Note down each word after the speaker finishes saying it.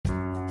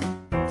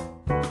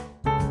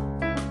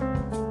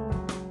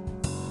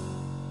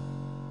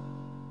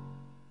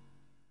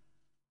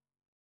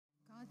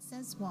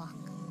says walk.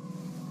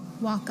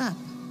 Walk up.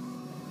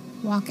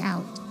 Walk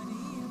out.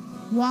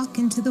 Walk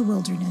into the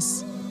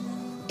wilderness.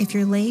 If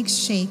your legs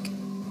shake,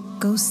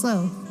 go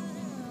slow.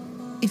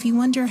 If you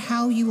wonder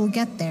how you will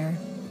get there,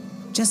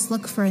 just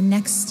look for a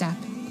next step.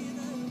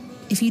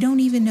 If you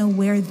don't even know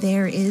where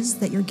there is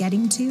that you're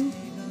getting to,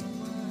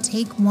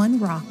 take one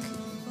rock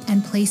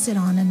and place it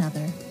on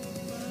another.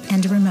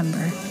 And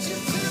remember,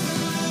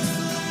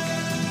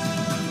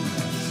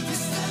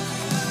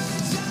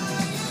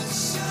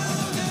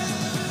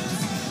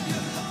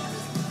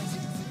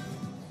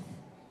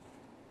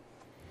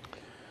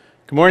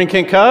 good morning,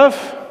 Kent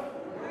Cove.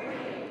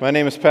 My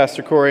name is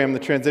Pastor Corey. I'm the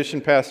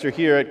transition pastor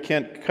here at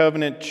Kent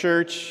Covenant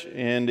Church,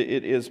 and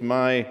it is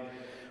my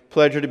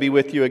pleasure to be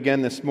with you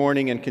again this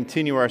morning and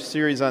continue our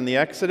series on the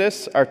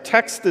Exodus. Our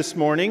text this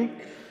morning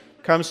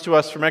comes to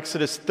us from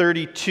Exodus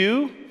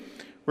 32.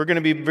 We're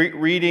going to be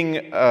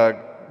reading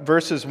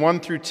verses 1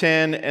 through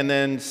 10 and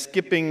then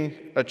skipping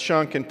a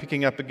chunk and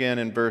picking up again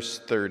in verse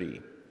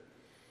 30.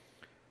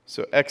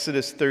 So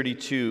Exodus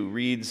 32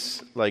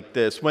 reads like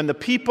this: When the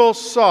people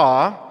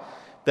saw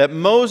that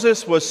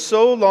Moses was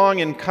so long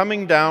in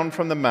coming down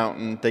from the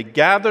mountain, they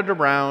gathered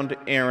around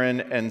Aaron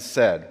and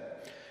said,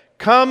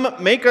 "Come,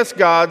 make us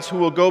gods who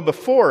will go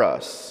before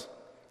us.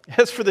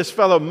 As for this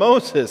fellow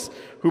Moses,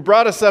 who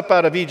brought us up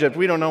out of Egypt,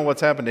 we don't know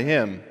what's happened to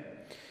him."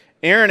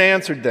 Aaron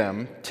answered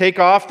them, "Take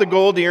off the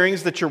gold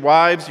earrings that your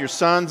wives, your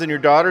sons, and your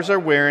daughters are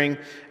wearing,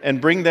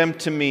 and bring them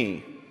to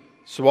me."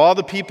 So all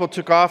the people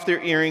took off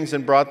their earrings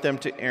and brought them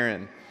to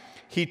Aaron.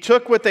 He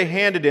took what they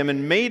handed him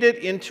and made it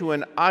into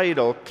an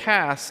idol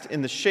cast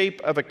in the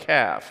shape of a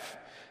calf,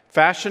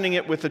 fashioning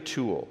it with a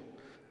tool.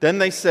 Then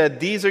they said,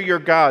 "These are your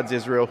gods,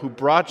 Israel, who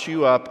brought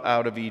you up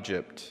out of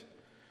Egypt."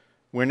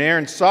 When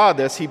Aaron saw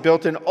this, he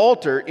built an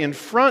altar in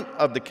front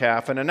of the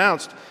calf and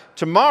announced,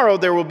 "Tomorrow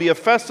there will be a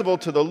festival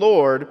to the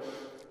Lord."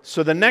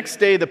 So the next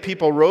day the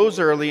people rose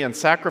early and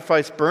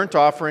sacrificed burnt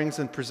offerings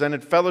and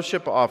presented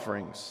fellowship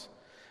offerings.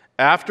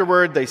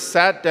 Afterward, they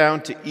sat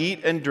down to eat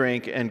and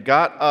drink and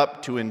got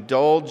up to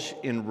indulge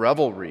in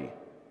revelry.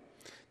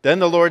 Then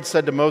the Lord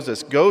said to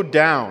Moses, "Go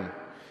down,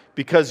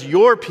 because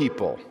your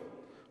people,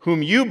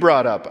 whom you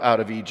brought up out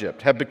of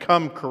Egypt, have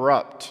become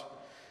corrupt.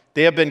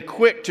 They have been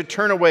quick to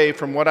turn away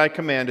from what I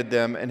commanded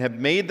them and have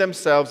made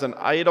themselves an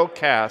idol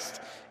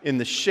cast in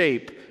the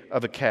shape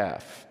of a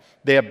calf.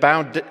 They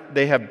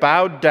have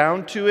bowed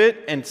down to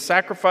it and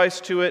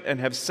sacrificed to it and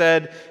have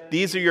said,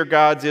 'These are your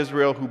gods,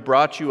 Israel, who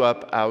brought you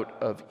up out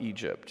of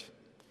Egypt.'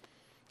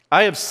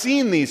 I have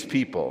seen these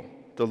people,"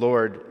 the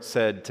Lord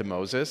said to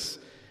Moses,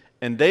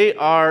 "and they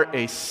are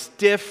a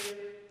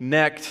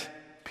stiff-necked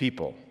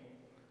people.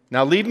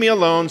 Now leave me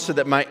alone so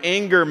that my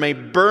anger may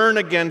burn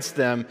against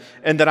them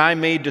and that I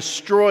may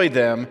destroy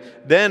them.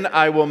 Then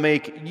I will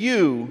make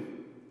you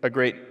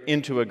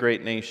into a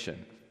great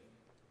nation."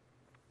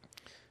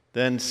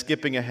 Then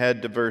skipping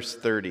ahead to verse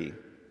 30.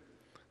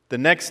 The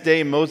next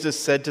day Moses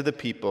said to the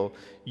people,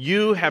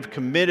 "You have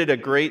committed a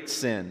great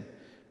sin,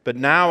 but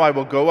now I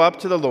will go up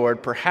to the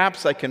Lord.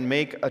 Perhaps I can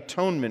make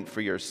atonement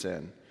for your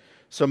sin."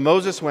 So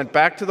Moses went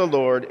back to the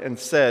Lord and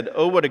said,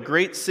 "Oh, what a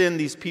great sin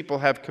these people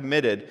have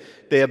committed.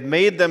 They have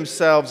made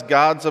themselves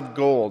gods of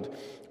gold.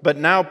 But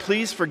now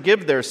please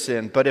forgive their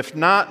sin. But if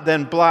not,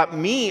 then blot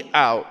me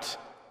out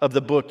of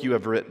the book you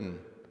have written."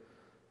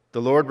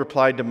 The Lord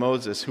replied to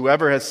Moses,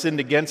 "Whoever has sinned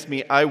against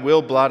me, I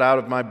will blot out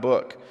of my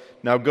book.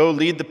 Now go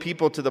lead the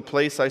people to the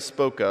place I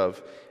spoke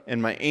of,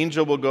 and my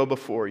angel will go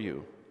before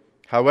you.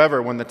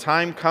 However, when the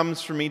time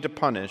comes for me to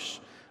punish,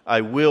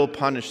 I will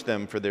punish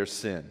them for their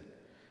sin."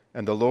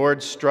 And the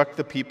Lord struck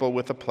the people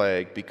with a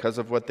plague because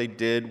of what they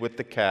did with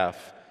the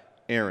calf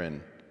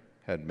Aaron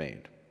had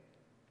made.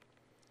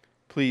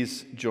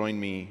 Please join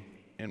me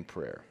in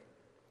prayer.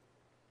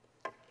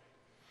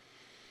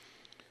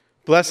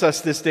 Bless us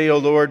this day, O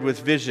Lord,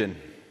 with vision.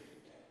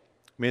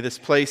 May this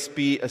place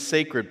be a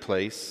sacred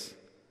place,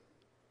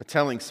 a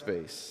telling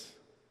space,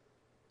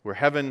 where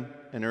heaven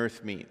and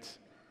earth meet.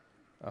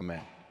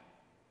 Amen.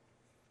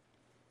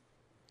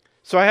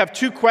 So I have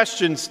two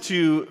questions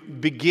to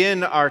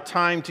begin our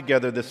time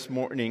together this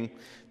morning.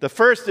 The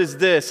first is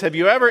this: have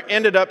you ever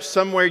ended up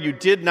somewhere you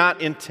did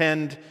not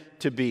intend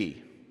to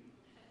be?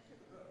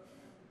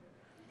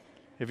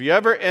 Have you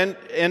ever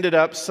ended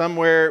up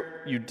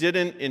somewhere you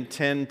didn't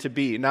intend to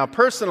be? Now,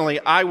 personally,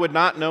 I would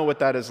not know what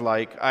that is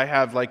like. I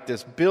have like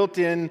this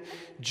built-in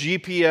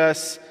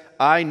GPS.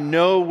 I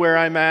know where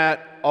I'm at.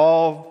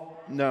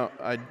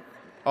 I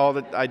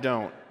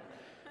don't.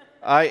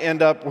 I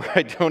end up where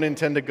I don't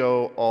intend to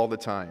go all the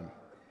time.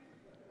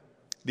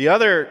 The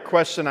other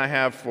question I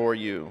have for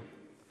you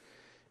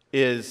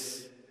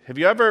is, have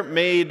you ever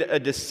made a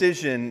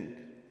decision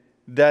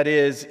that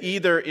is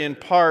either in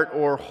part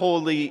or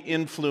wholly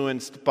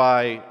influenced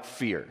by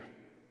fear?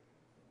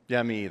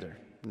 Yeah, me either.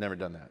 Never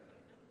done that.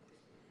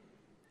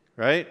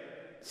 Right?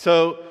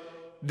 So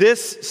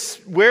this,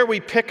 where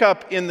we pick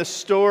up in the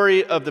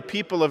story of the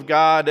people of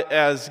God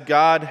as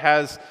God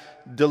has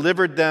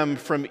delivered them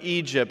from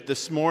Egypt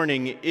this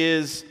morning,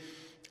 is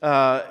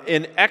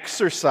an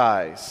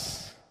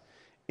exercise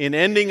in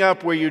ending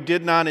up where you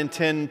did not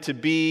intend to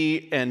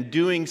be and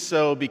doing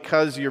so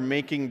because you're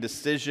making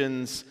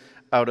decisions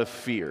out of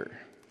fear.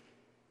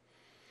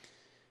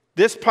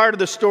 This part of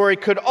the story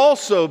could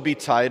also be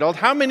titled,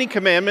 How Many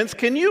Commandments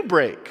Can You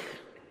Break?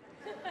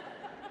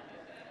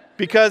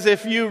 Because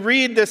if you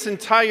read this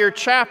entire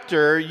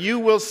chapter, you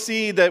will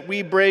see that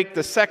we break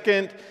the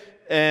second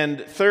and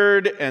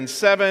third and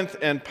seventh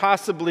and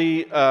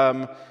possibly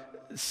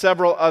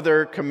several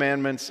other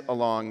commandments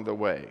along the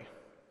way.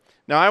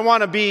 Now, I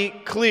want to be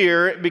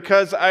clear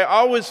because I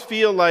always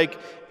feel like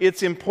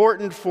it's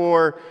important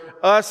for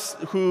us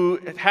who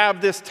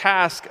have this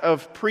task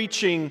of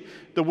preaching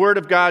the Word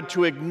of God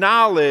to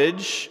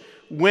acknowledge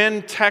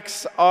when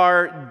texts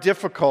are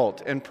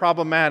difficult and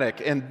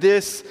problematic. And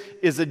this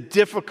is a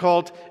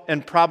difficult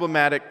and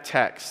problematic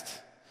text.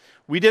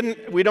 We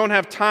don't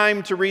have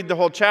time to read the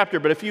whole chapter,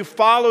 but if you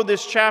follow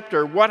this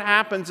chapter, what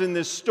happens in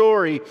this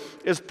story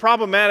is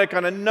problematic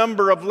on a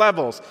number of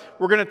levels.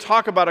 We're going to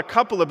talk about a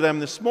couple of them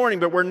this morning,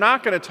 but we're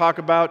not going to talk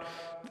about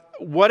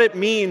what it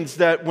means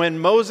that when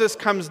Moses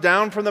comes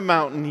down from the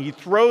mountain, he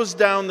throws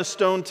down the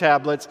stone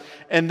tablets,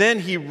 and then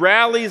he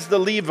rallies the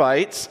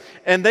Levites,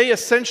 and they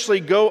essentially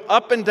go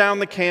up and down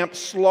the camp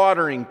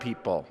slaughtering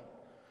people.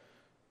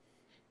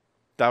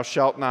 Thou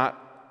shalt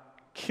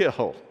not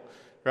kill,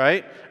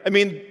 right? I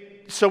mean,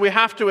 so we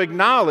have to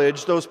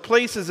acknowledge those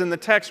places in the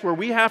text where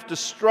we have to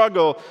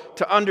struggle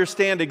to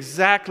understand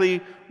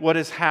exactly what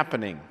is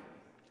happening.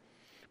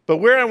 But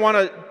where I want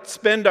to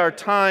spend our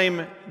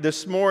time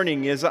this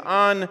morning is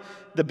on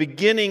the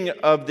beginning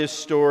of this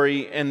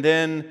story and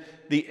then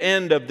the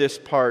end of this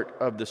part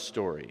of the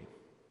story.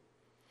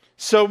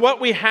 So what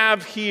we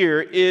have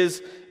here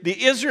is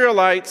the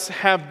Israelites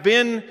have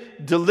been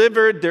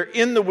delivered. They're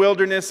in the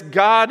wilderness.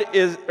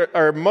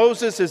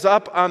 Moses is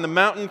up on the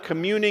mountain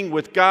communing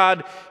with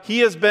God. He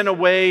has been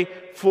away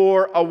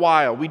for a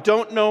while. We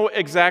don't know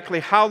exactly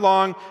how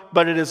long,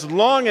 but it is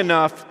long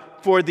enough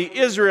for the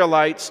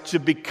Israelites to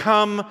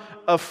become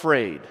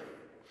afraid.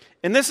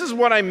 And this is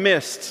what I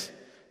missed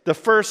the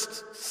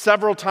first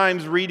several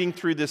times reading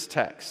through this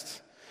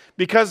text.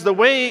 Because the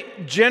way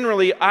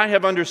generally I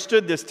have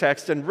understood this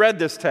text and read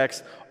this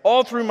text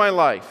all through my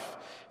life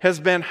has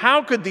been,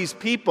 how could these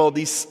people,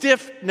 these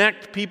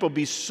stiff-necked people,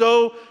 be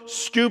so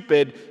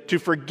stupid to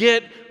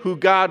forget who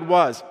God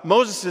was?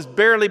 Moses has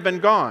barely been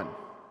gone,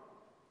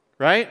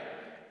 right?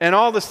 And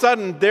all of a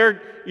sudden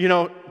they're,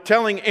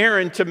 telling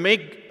Aaron to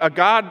make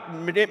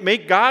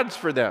gods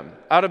for them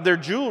out of their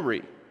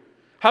jewelry.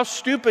 How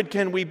stupid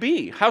can we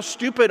be? How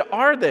stupid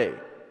are they?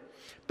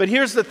 But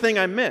here's the thing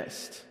I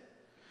missed.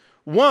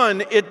 One,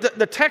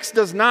 the text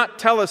does not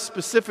tell us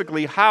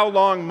specifically how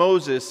long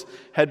Moses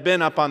had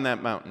been up on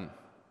that mountain.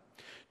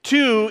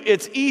 Two,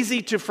 it's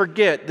easy to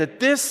forget that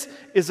this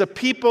is a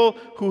people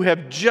who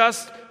have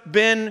just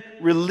been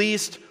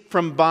released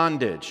from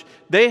bondage.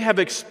 They have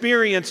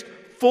experienced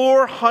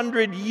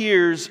 400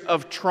 years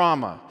of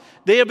trauma.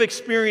 They have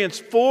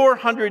experienced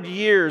 400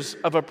 years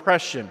of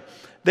oppression.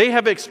 They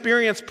have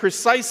experienced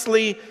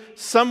precisely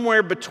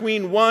somewhere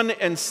between 1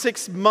 and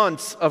 6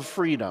 months of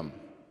freedom.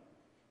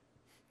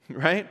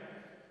 Right?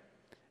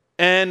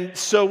 And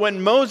so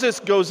when Moses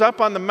goes up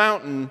on the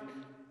mountain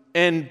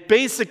and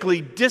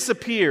basically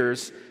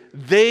disappears,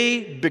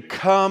 they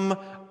become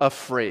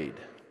afraid.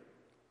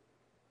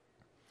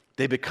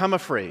 They become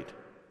afraid.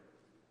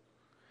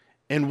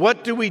 And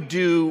what do we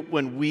do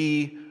when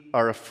we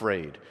are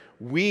afraid?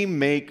 We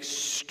make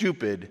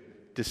stupid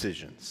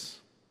decisions.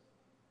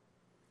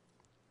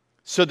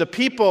 So the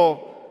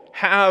people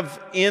have,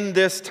 in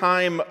this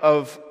time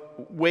of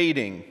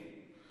waiting,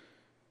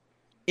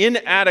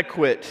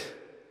 inadequate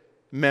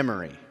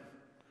memory,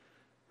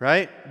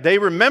 right? They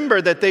remember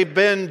that they've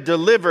been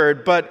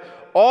delivered, but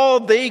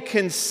all they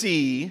can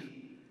see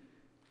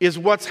is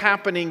what's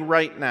happening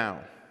right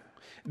now.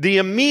 The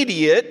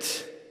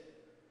immediate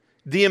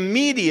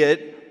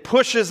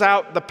pushes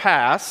out the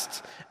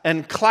past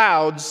and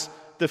clouds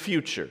the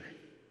future.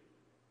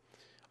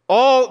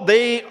 All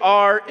they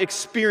are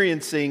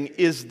experiencing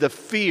is the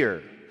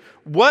fear.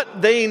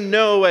 What they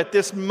know at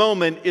this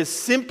moment is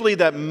simply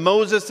that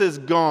Moses is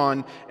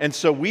gone, and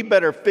so we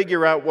better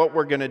figure out what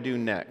we're going to do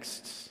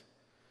next.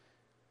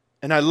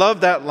 And I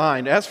love that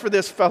line. As for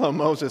this fellow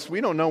Moses, we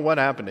don't know what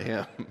happened to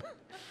him.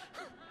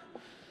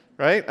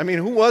 Right? I mean,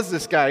 who was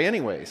this guy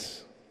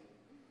anyways?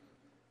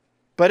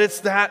 But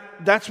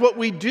that's what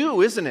we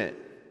do, isn't it?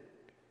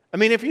 I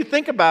mean, if you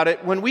think about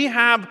it, when we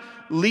have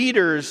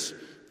leaders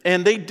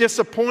and they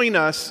disappoint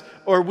us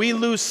or we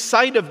lose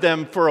sight of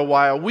them for a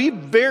while, we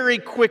very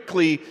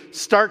quickly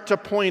start to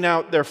point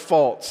out their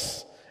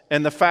faults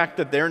and the fact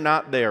that they're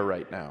not there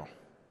right now.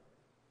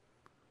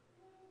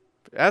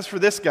 As for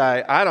this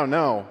guy, I don't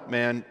know,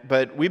 man,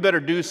 but we better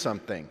do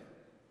something.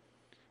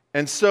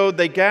 And so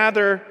they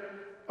gather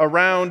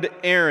around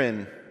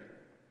Aaron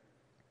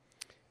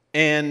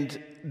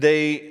and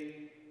they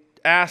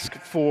ask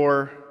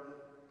for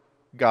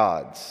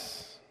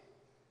gods.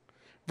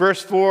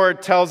 Verse 4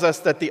 tells us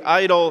that the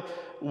idol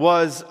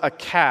was a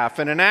calf,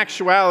 and in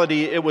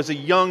actuality, it was a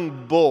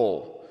young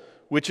bull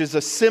which is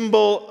a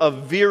symbol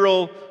of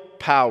virile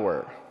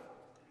power.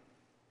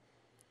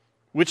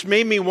 Which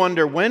made me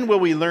wonder, when will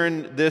we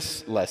learn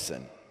this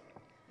lesson?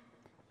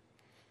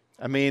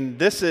 I mean,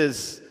 this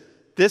is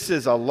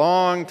a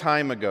long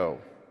time ago.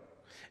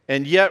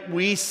 And yet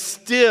we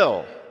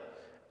still,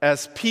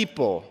 as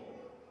people,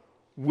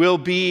 will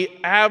be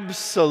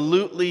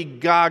absolutely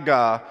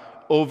gaga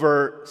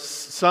over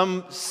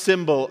some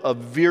symbol of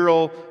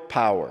virile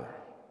power.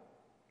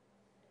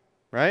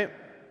 Right?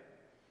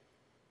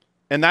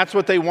 And that's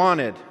what they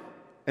wanted.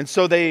 And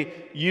so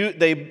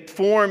they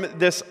form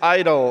this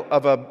idol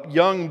of a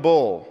young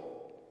bull,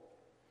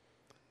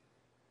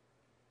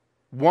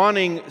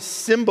 wanting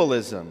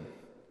symbolism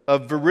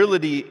of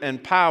virility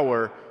and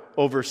power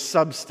over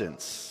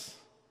substance.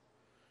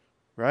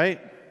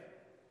 Right?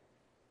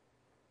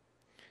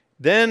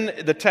 Then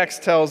the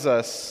text tells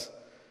us,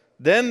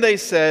 then they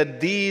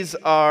said, "These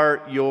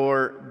are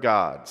your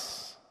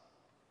gods."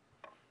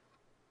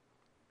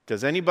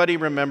 Does anybody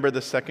remember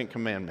the second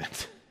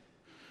commandment?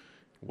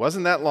 It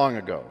wasn't that long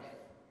ago.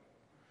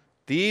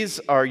 These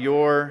are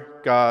your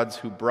gods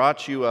who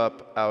brought you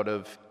up out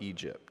of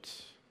Egypt.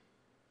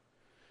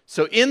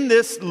 So in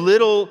this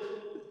little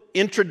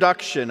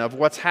introduction of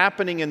what's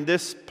happening in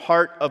this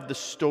part of the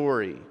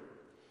story,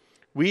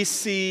 we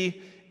see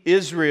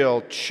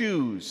Israel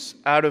choose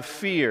out of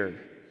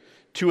fear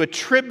to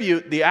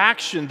attribute the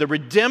action, the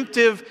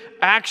redemptive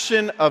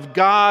action of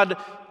God,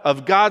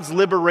 of God's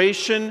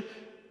liberation,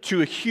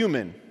 to a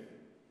human.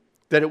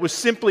 That it was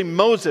simply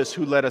Moses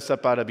who led us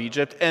up out of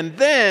Egypt. And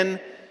then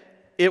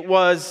it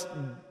was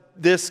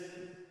this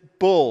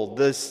bull,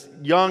 this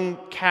young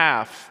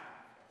calf,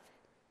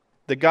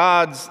 the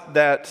gods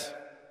that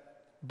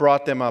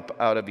brought them up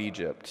out of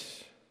Egypt.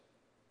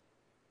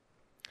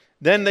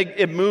 Then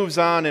it moves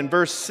on in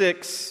verse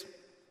 6,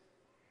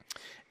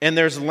 and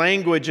there's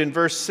language in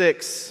verse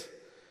 6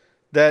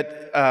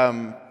 that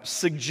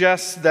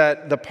suggests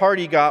that the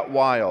party got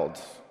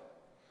wild.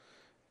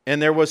 And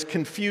there was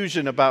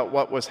confusion about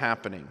what was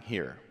happening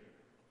here.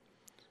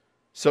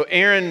 So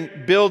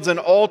Aaron builds an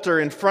altar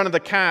in front of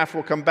the calf.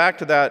 We'll come back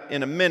to that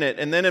in a minute.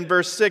 And then in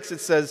verse 6 it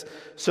says,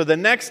 "So the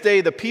next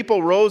day the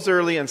people rose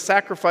early and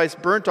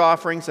sacrificed burnt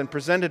offerings and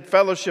presented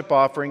fellowship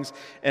offerings.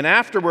 And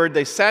afterward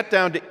they sat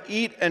down to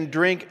eat and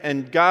drink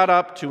and got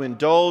up to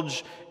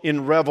indulge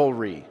in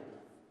revelry."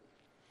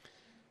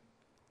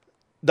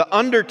 The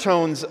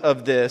undertones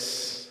of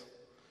this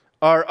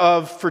are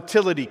of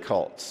fertility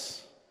cults.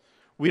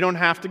 We don't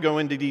have to go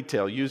into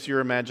detail. Use your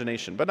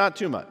imagination, but not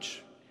too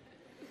much.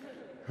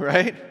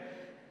 Right?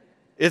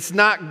 It's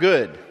not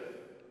good.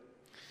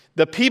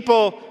 The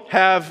people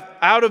have,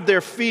 out of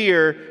their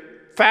fear,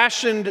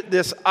 fashioned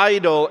this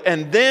idol,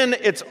 and then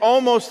it's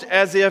almost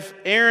as if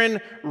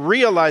Aaron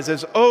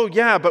realizes, oh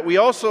yeah, but we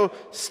also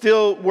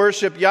still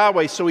worship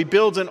Yahweh, so he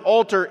builds an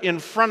altar in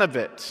front of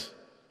it.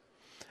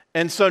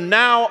 And so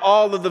now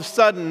all of a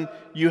sudden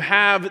you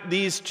have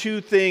these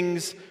two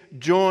things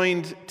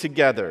joined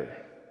together.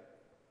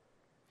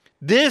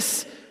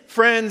 This,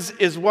 friends,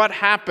 is what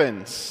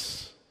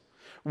happens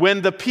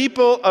when the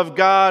people of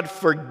God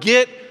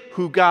forget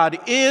who God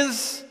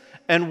is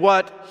and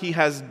what he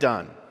has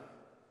done,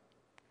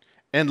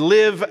 and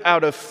live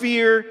out of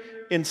fear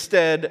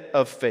instead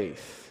of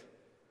faith.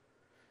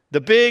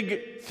 The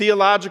big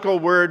theological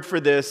word for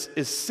this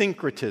is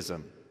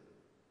syncretism.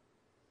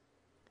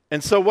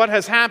 And so what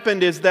has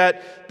happened is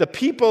that the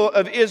people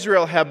of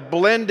Israel have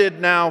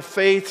blended now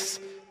faiths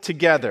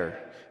together.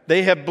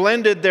 They have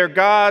blended their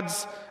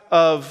gods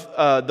of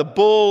the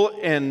bull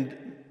and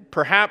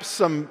perhaps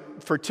some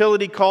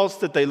fertility cults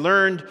that they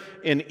learned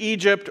in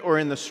Egypt or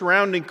in the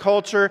surrounding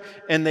culture,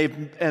 and they've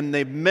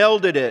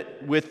melded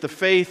it with the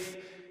faith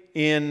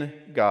in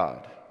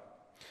God.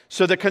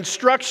 So the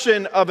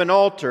construction of an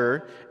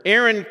altar,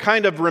 Aaron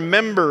kind of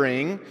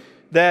remembering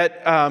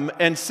that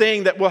and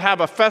saying that we'll have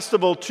a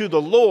festival to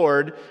the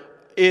Lord,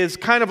 is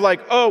kind of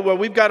like, oh, well,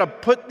 we've got to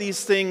put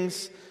these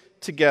things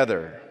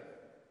together.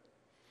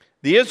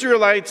 The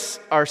Israelites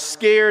are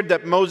scared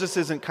that Moses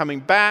isn't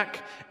coming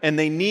back, and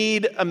they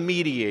need a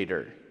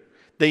mediator.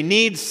 They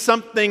need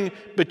something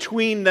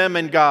between them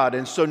and God.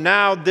 And so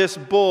now this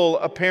bull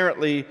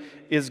apparently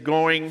is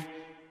going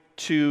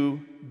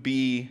to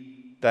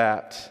be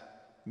that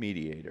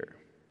mediator.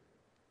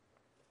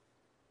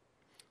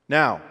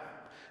 Now,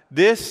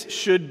 this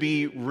should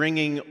be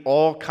ringing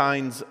all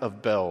kinds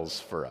of bells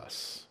for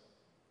us.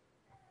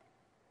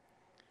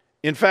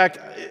 In fact,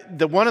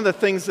 one of the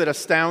things that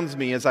astounds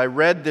me as I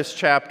read this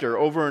chapter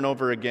over and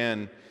over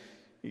again,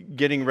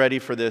 getting ready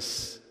for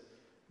this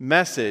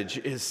message,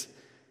 is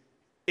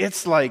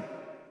it's like,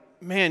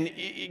 man,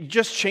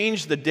 just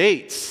change the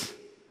dates.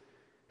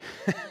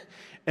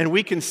 And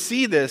we can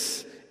see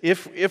this,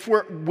 if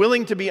we're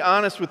willing to be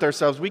honest with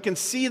ourselves, we can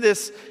see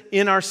this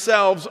in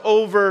ourselves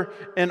over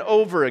and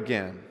over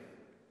again.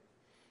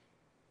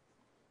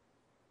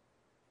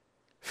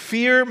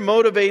 Fear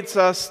motivates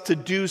us to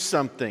do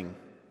something.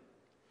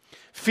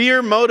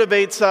 Fear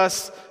motivates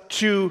us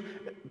to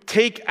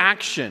take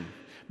action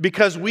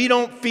because we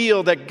don't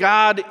feel that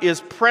God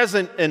is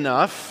present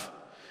enough,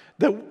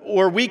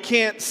 or we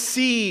can't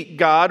see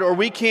God, or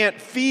we can't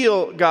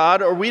feel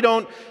God, or we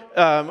don't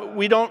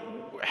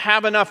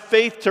have enough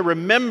faith to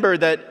remember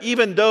that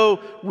even though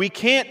we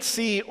can't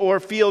see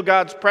or feel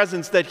God's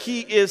presence, that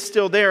He is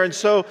still there. And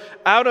so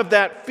out of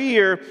that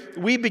fear,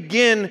 we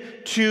begin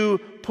to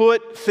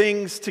put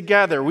things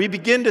together. We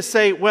begin to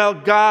say, well,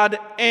 God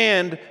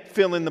and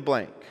fill in the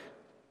blank.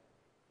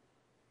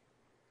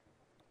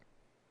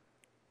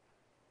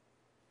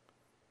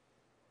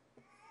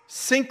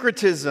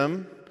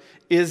 Syncretism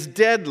is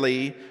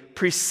deadly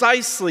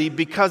precisely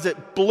because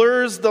it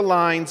blurs the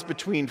lines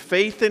between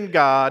faith in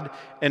God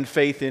and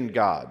faith in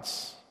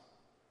gods.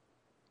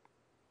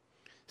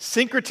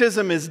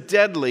 Syncretism is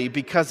deadly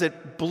because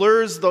it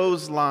blurs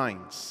those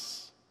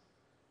lines.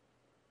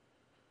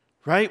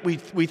 Right? We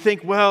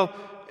think, well,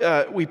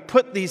 we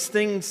put these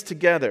things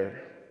together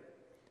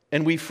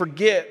and we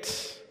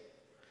forget,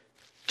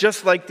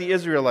 just like the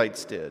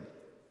Israelites did,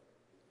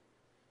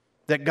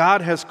 that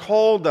God has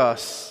called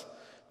us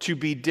to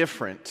be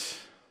different.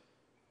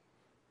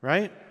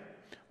 Right?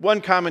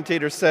 One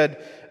commentator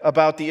said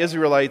about the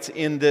Israelites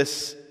in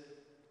this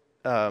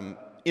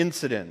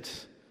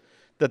incident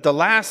that the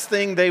last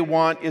thing they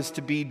want is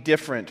to be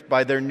different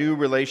by their new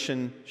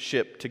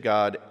relationship to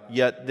God,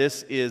 yet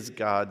this is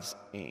God's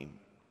aim.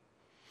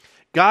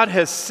 God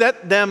has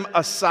set them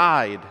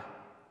aside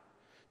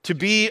to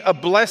be a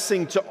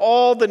blessing to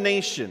all the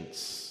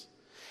nations,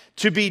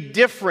 to be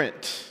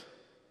different,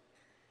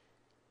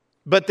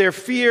 but their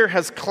fear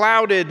has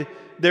clouded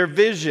their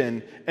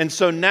vision, and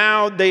so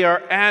now they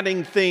are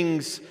adding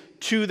things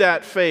to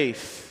that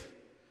faith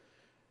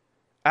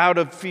out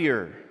of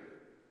fear.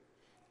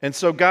 And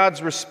so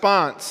God's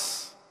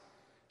response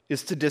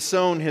is to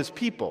disown His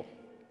people.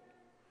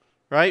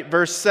 Right?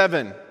 Verse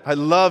 7. I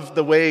love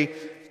the way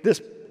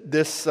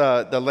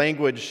the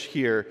language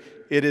here.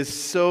 It is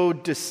so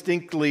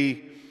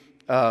distinctly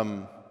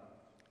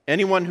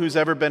anyone who's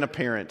ever been a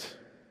parent,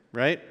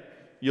 right?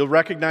 You'll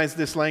recognize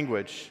this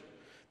language.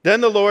 Then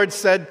the Lord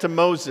said to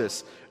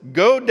Moses,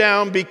 "Go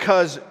down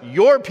because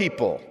your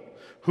people,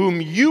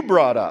 whom you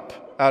brought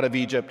up out of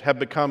Egypt, have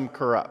become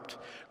corrupt.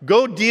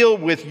 Go deal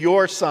with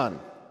your son.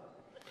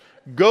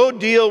 Go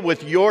deal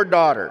with your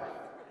daughter."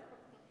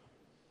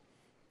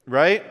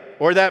 Right?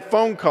 Or that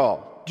phone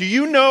call. Do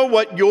you know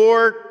what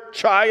your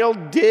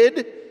child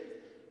did?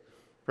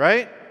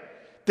 Right?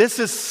 This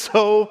is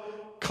so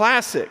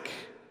classic.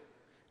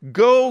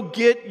 Go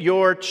get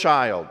your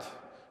child.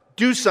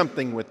 Do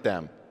something with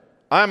them.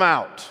 I'm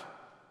out.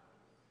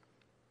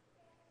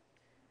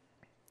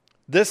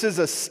 This is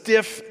a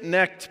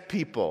stiff-necked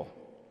people,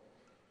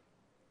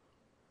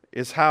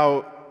 is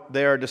how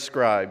they are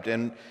described.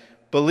 And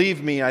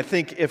believe me, I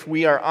think if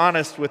we are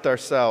honest with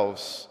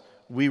ourselves,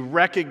 we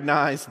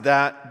recognize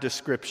that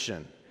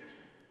description.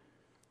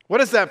 What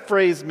does that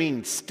phrase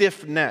mean,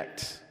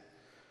 stiff-necked?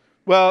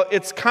 Well,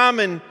 it's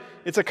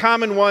a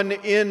common one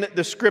in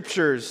the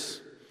Scriptures.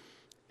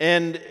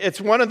 And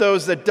it's one of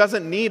those that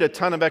doesn't need a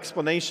ton of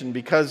explanation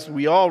because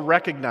we all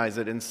recognize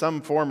it in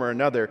some form or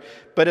another.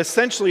 But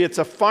essentially, it's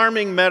a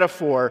farming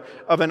metaphor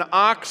of an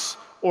ox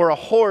or a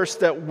horse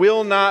that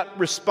will not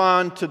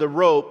respond to the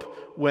rope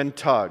when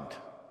tugged.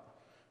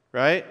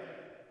 Right?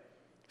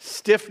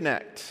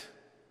 Stiff-necked.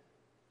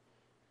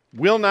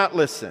 Will not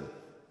listen.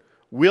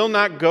 Will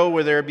not go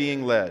where they're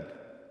being led.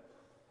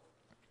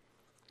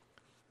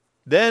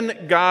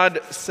 Then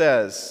God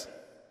says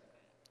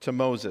to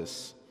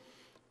Moses,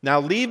 "Now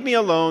leave me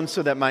alone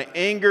so that my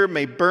anger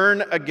may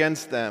burn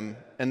against them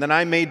and that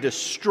I may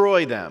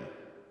destroy them."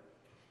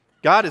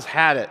 God has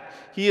had it.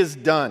 He is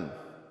done.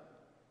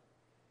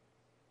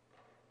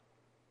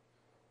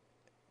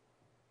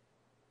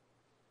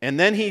 And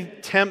then He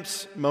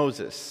tempts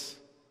Moses.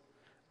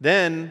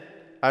 "Then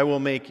I will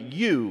make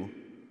you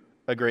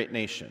a great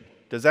nation."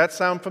 Does that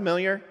sound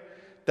familiar?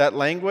 That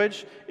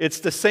language? It's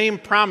the same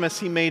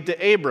promise He made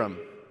to Abram.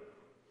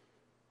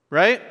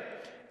 Right?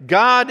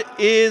 God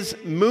is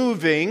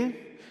moving.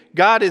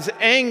 God is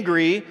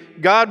angry.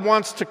 God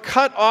wants to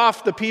cut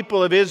off the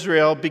people of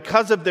Israel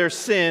because of their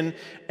sin.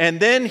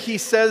 And then He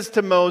says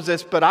to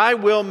Moses, "But I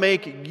will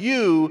make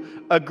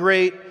you a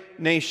great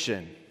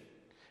nation."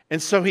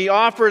 And so He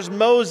offers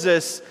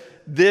Moses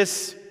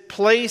this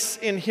place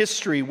in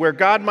history where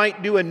God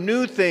might do a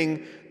new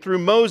thing through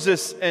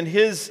Moses and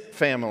his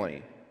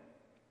family.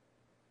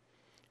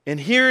 And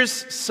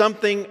here's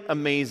something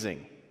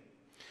amazing.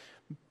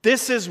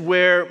 This is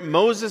where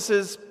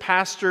Moses'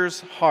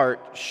 pastor's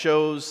heart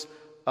shows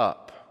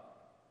up.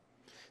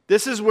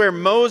 This is where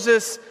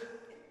Moses'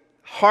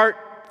 heart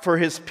for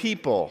his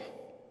people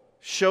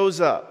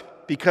shows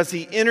up because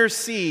he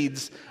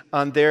intercedes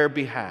on their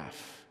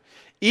behalf.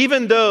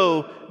 Even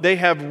though they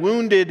have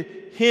wounded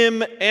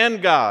him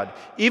and God,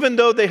 even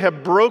though they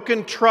have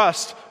broken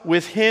trust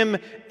with him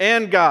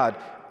and God,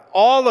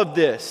 all of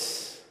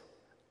this,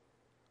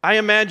 I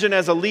imagine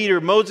as a leader,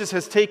 Moses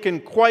has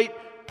taken quite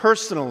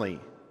personally.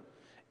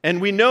 And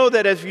we know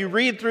that as you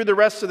read through the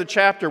rest of the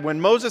chapter, when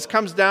Moses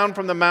comes down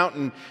from the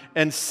mountain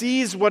and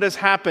sees what has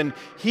happened,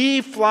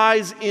 he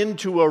flies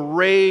into a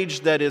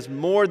rage that is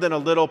more than a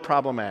little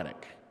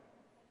problematic.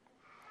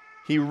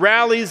 He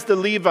rallies the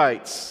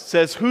Levites,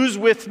 says, "Who's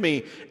with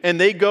me?" And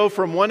they go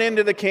from one end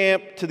of the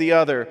camp to the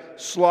other,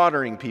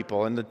 slaughtering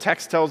people. And the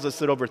text tells us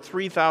that over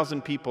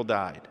 3,000 people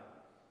died.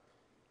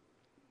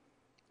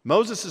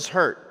 Moses is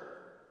hurt.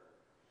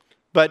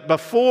 But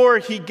before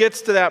he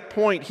gets to that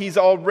point, he's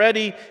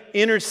already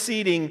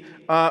interceding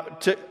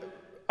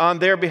on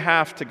their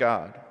behalf to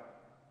God.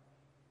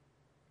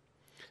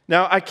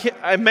 Now,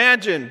 I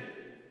imagine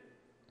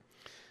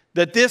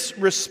that this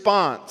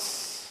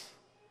response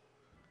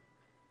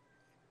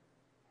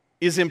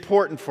is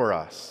important for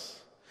us.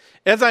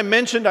 As I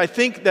mentioned, I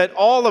think that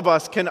all of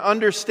us can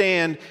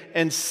understand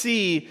and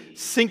see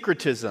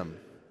syncretism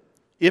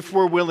if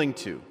we're willing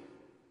to.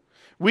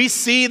 We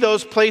see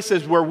those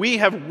places where we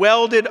have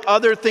welded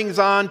other things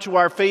on to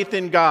our faith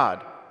in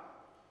God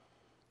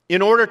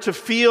in order to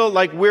feel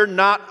like we're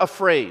not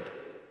afraid,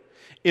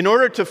 in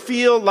order to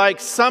feel like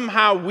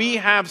somehow we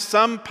have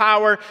some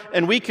power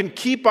and we can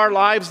keep our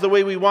lives the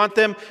way we want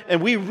them,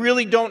 and we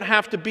really don't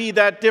have to be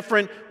that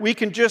different. We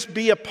can just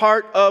be a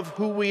part of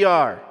who we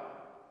are.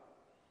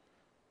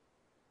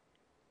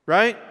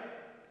 Right?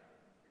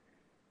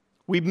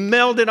 We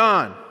meld it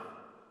on.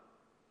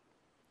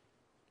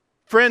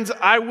 Friends,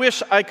 I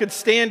wish I could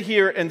stand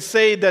here and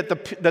say that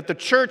the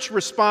church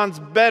responds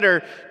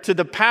better to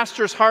the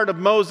pastor's heart of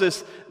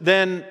Moses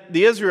than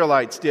the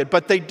Israelites did,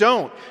 but they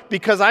don't,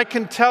 because I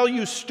can tell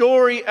you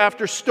story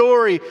after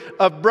story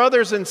of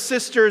brothers and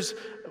sisters,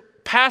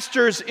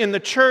 pastors in the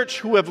church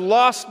who have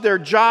lost their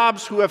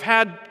jobs, who have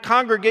had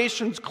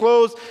congregations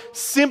closed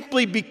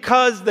simply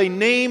because they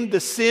named the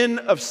sin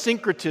of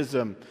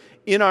syncretism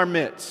in our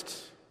midst.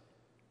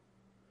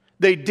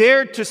 They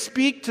dared to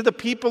speak to the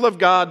people of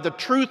God, the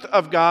truth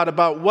of God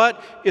about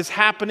what is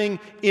happening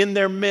in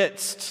their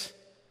midst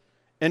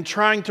and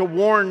trying to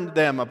warn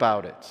them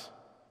about it.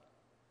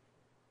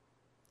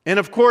 And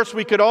of course,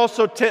 we could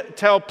also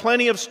tell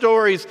plenty of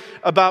stories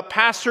about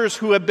pastors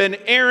who have been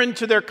errant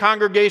to their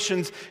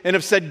congregations and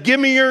have said, "Give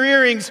me your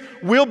earrings,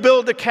 we'll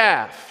build a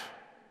calf."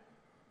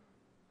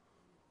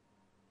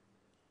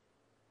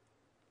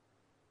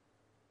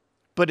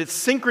 But it's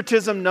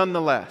syncretism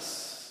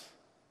nonetheless.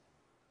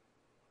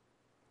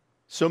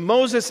 So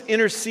Moses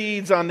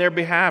intercedes on their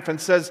behalf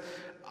and says,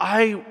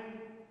 I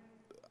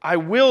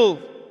will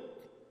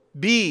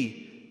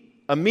be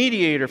a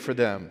mediator for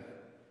them.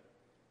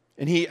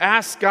 And he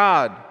asks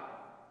God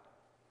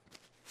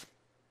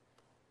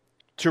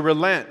to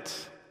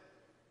relent.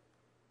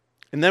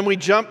 And then we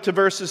jump to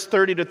verses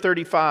 30 to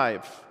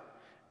 35,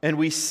 and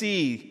we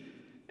see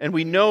and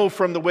we know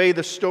from the way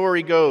the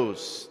story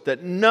goes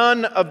that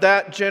none of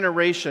that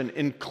generation,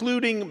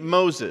 including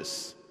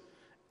Moses,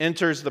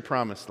 enters the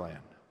promised land.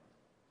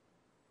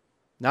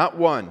 Not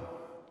one.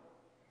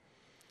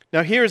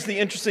 Now here's the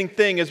interesting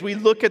thing. As we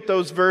look at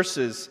those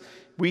verses,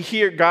 we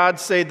hear God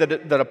say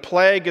that a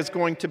plague is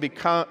going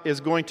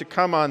to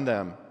come on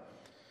them.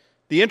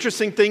 The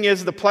interesting thing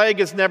is the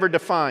plague is never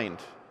defined.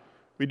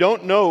 We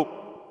don't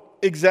know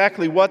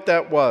exactly what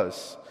that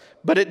was,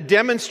 but it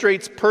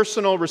demonstrates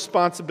personal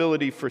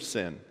responsibility for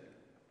sin.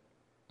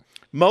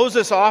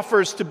 Moses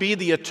offers to be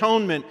the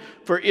atonement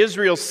for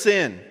Israel's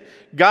sin.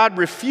 God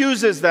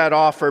refuses that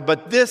offer,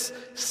 but this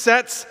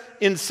sets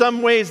in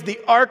some ways the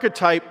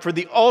archetype for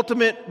the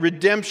ultimate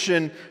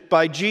redemption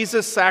by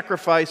Jesus'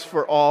 sacrifice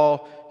for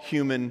all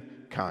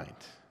humankind.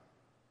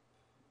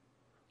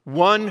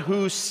 One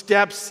who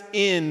steps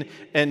in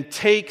and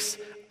takes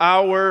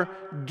our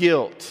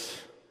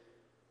guilt.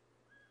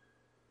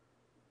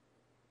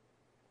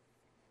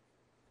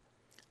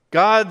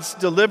 God's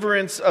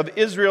deliverance of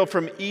Israel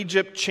from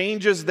Egypt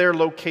changes their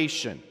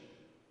location,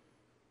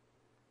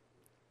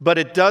 but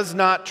it does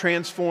not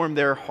transform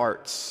their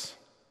hearts.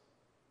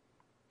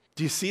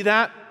 Do you see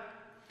that?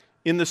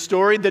 In the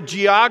story, the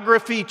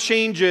geography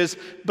changes,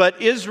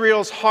 but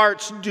Israel's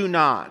hearts do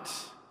not.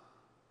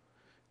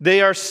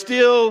 They are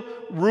still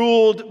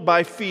ruled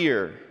by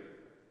fear.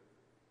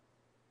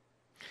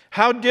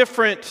 How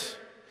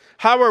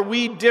are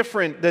we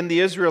different than the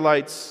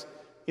Israelites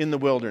in the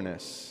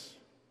wilderness?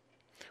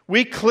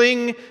 We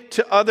cling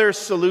to other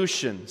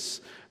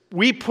solutions.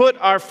 We put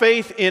our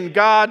faith in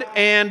God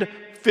and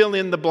fill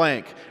in the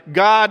blank.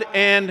 God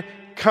and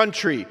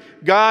country,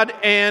 God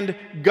and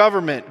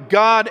government,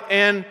 God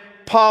and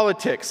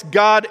politics,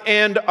 God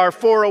and our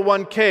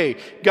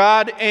 401k,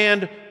 God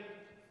and...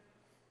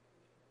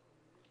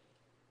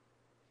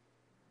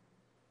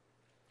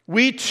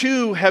 We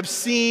too have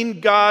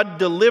seen God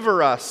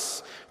deliver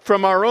us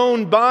from our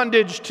own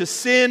bondage to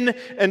sin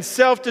and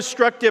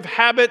self-destructive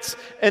habits,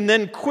 and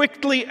then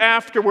quickly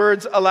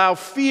afterwards allow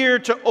fear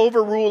to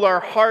overrule our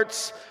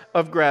hearts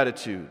of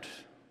gratitude.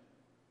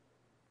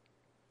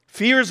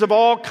 Fears of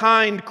all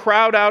kind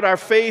crowd out our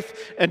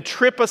faith and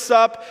trip us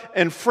up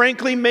and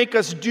frankly make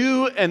us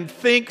do and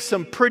think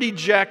some pretty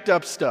jacked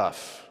up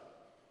stuff.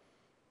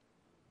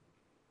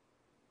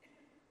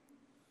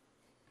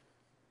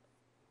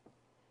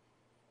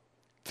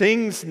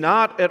 Things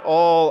not at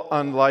all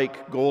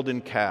unlike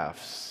golden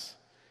calves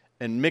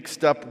and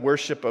mixed up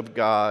worship of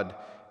God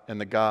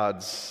and the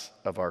gods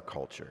of our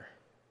culture.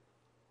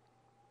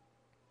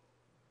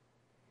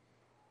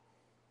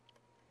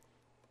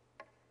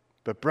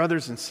 But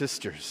brothers and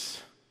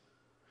sisters,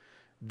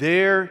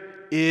 there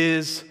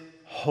is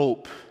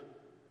hope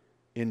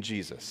in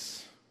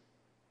Jesus.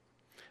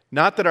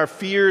 Not that our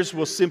fears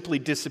will simply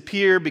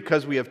disappear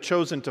because we have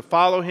chosen to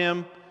follow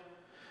him,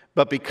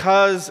 but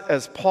because,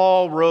 as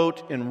Paul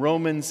wrote in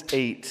Romans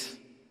 8,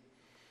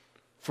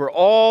 for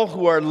all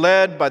who are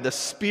led by the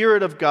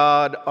Spirit of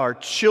God are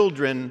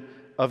children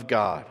of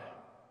God.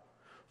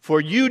 For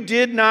you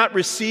did not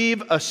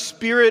receive a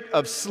spirit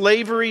of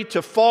slavery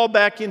to fall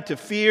back into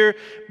fear,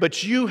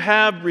 but you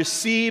have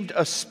received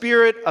a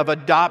spirit of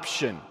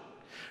adoption.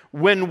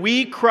 When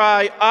we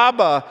cry,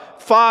 Abba,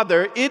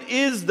 Father, it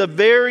is the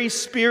very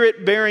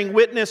Spirit bearing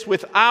witness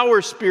with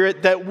our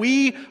spirit that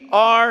we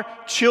are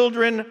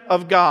children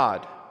of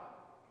God.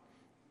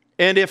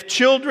 And if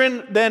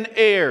children, then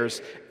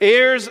heirs,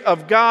 heirs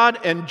of God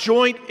and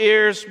joint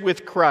heirs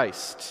with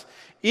Christ.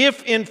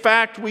 If, in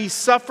fact, we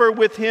suffer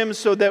with him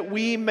so that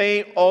we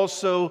may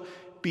also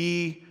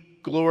be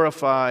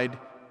glorified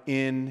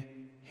in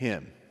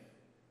him.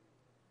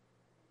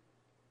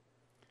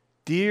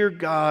 Dear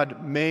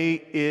God, may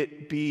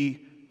it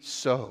be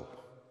so.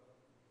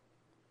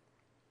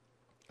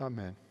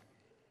 Amen.